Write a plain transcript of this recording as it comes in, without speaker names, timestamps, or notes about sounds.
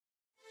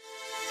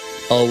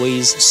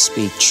Always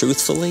speak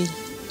truthfully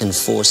and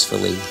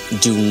forcefully.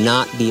 Do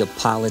not be a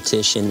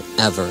politician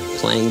ever.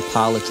 Playing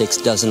politics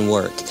doesn't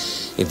work.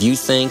 If you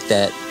think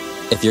that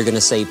if you're going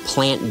to say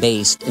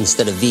plant-based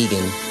instead of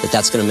vegan,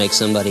 that's going to make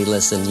somebody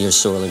listen, you're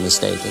sorely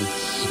mistaken.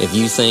 If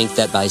you think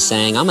that by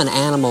saying, I'm an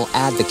animal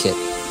advocate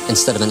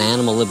instead of an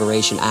animal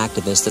liberation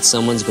activist, that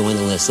someone's going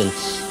to listen,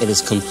 it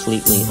is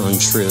completely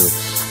untrue.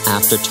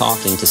 After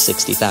talking to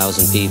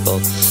 60,000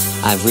 people,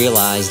 I've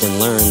realized and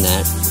learned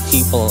that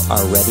people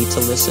are ready to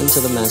listen to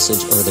the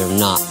message or they're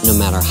not, no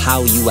matter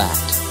how you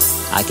act.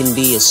 I can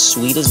be as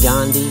sweet as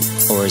Gandhi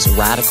or as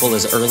radical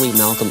as early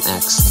Malcolm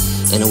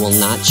X, and it will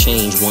not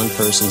change one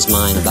person's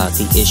mind about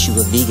the issue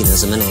of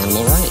veganism and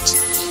animal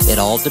rights. It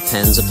all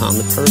depends upon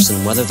the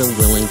person, whether they're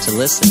willing to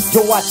listen.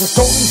 Yo, I just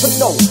don't even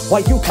know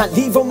why you can't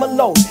leave them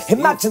alone.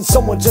 Imagine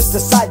someone just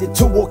decided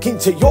to walk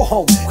into your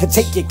home and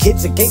take your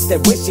kids against their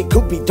wish. It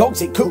could be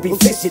dogs, it could be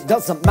fish, it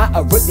doesn't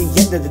matter. At the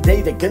end of the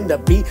day, they're gonna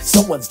be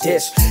someone's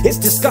dish. It's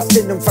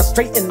disgusting and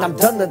frustrating, I'm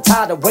done and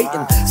tired of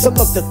waiting. Some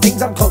of the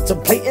things I'm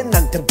contemplating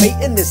and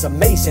debating is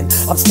amazing.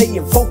 I'm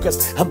staying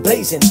focused and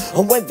blazing,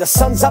 and when the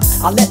sun's up,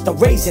 I let the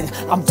rays in.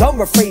 I'm done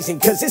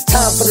rephrasing, cause it's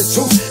time for the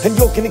truth, and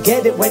you're gonna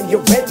get it when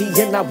you're ready.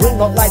 And I will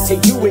not lie to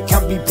you, it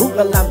can be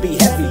brutal and be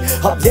heavy.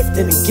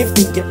 Uplifting and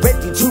gifting, get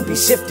ready to be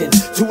shifting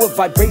to a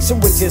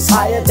vibration which is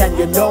higher than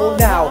you know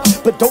now.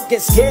 But don't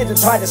get scared and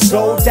try to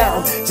slow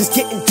down, just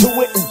get into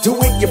it and do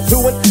it. You're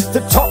fluent,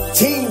 the top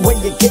team when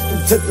you get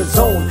into the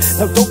zone.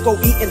 Now don't go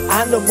eating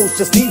animals,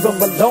 just leave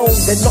them alone.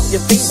 They're not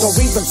your things or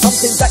even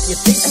something that you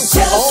think you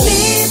can own. Just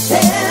leave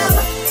them,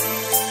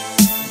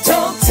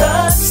 don't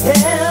touch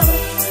them,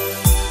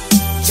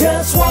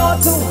 just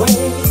walk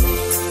away.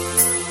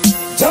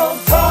 Don't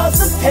cause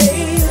the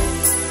pain,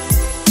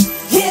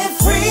 give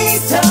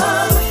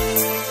freedom,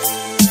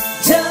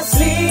 just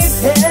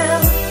leave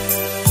them.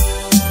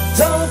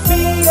 Don't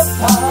be a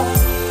part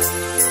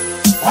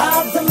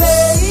of the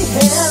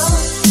mayhem,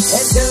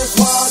 and just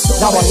walk away.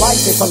 Now a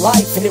life is a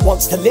life, and it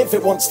wants to live,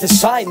 it wants to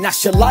shine.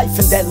 That's your life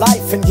and their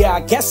life, and yeah, I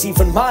guess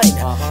even mine.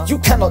 You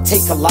cannot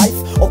take a life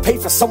or pay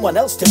for someone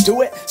else to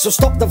do it, so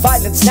stop the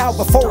violence now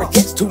before it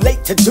gets too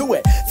late to do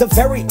it. The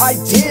very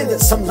idea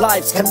that some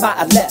lives can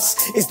matter less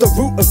is the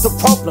root of the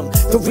problem,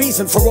 the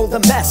reason for all the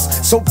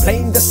mess. So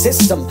blame the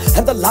system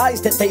and the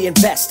lies that they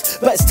invest,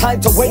 but it's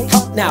time to wake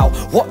up now,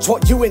 watch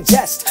what you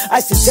ingest.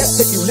 I suggest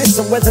that you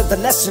listen, whether the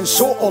lesson's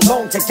short or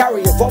long, to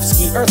Gary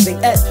Yourofsky,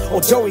 Earthling Ed,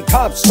 or Joey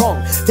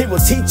Carbstrong. They will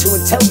teach you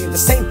and tell you the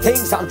same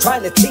things that I'm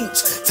trying to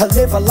teach, to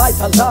live a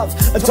life of love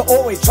and to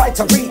always try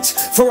to reach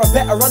for a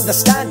better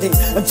understanding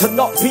and to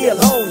not be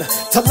alone,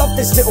 to love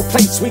this little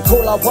place we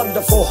call our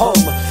wonderful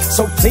home.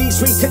 So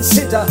please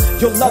reconsider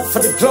your love for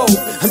the globe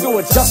and do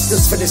a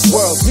justice for this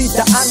world. Leave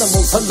the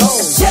animals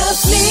alone.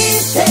 Just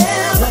leave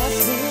them,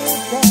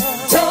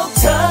 don't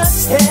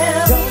touch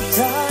them,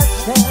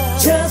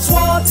 just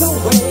walk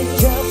away.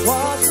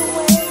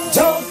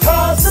 Don't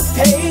cause the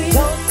pain,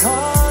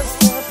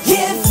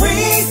 give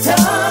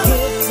freedom,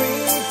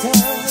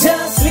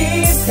 just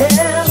leave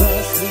them.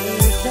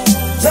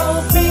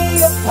 Don't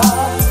be a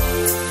part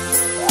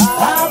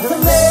of the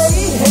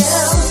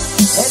mayhem,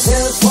 and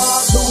just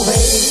walk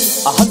away.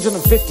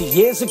 150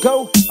 years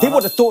ago, they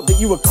would have thought that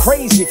you were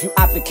crazy if you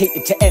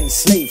advocated to end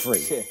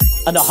slavery.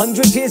 And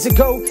 100 years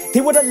ago,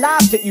 they would have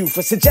laughed at you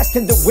for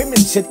suggesting that women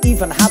should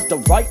even have the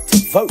right to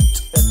vote.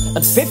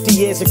 And 50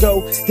 years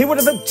ago, they would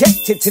have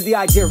objected to the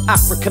idea of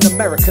African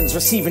Americans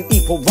receiving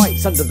equal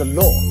rights under the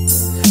law.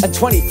 And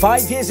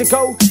 25 years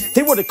ago,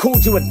 they would have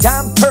called you a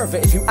damn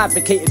pervert if you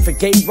advocated for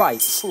gay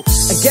rights.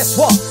 And guess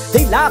what?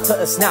 They laugh at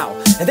us now,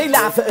 and they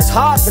laugh at us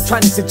hard for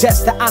trying to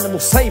suggest that animal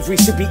slavery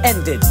should be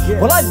ended.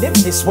 Well, I live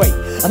this way,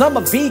 and I'm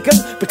a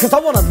vegan because I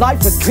want a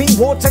life with clean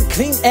water,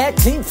 clean air,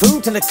 clean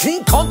food, and a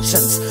clean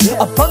conscience.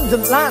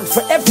 Abundant land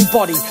for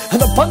everybody,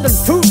 and abundant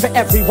food for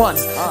everyone.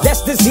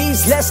 Less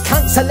disease, less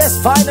cancer, less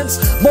violence,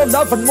 more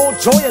love and more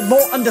joy and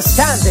more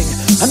understanding,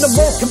 and a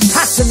more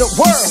compassionate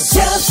world.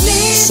 Just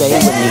leave Say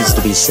what needs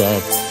to be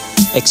said.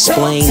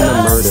 Explain the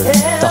murder,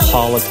 the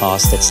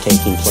Holocaust that's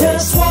taking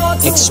place.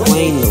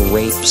 Explain the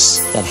rapes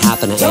that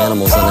happen to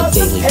animals on a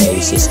daily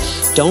basis.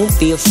 Don't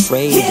be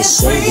afraid to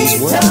say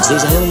these words.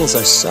 These animals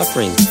are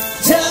suffering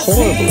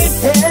horribly.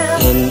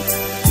 And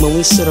when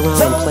we sit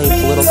around and play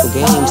political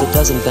games, it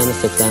doesn't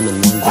benefit them in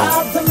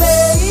one bit.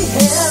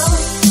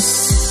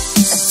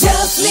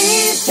 Just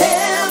leave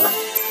them,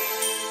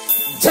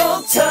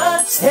 don't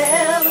touch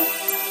them,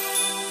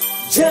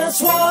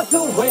 just walk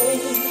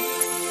away.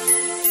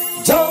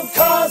 Don't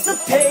cause the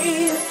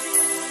pain,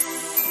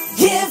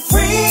 give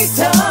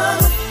freedom.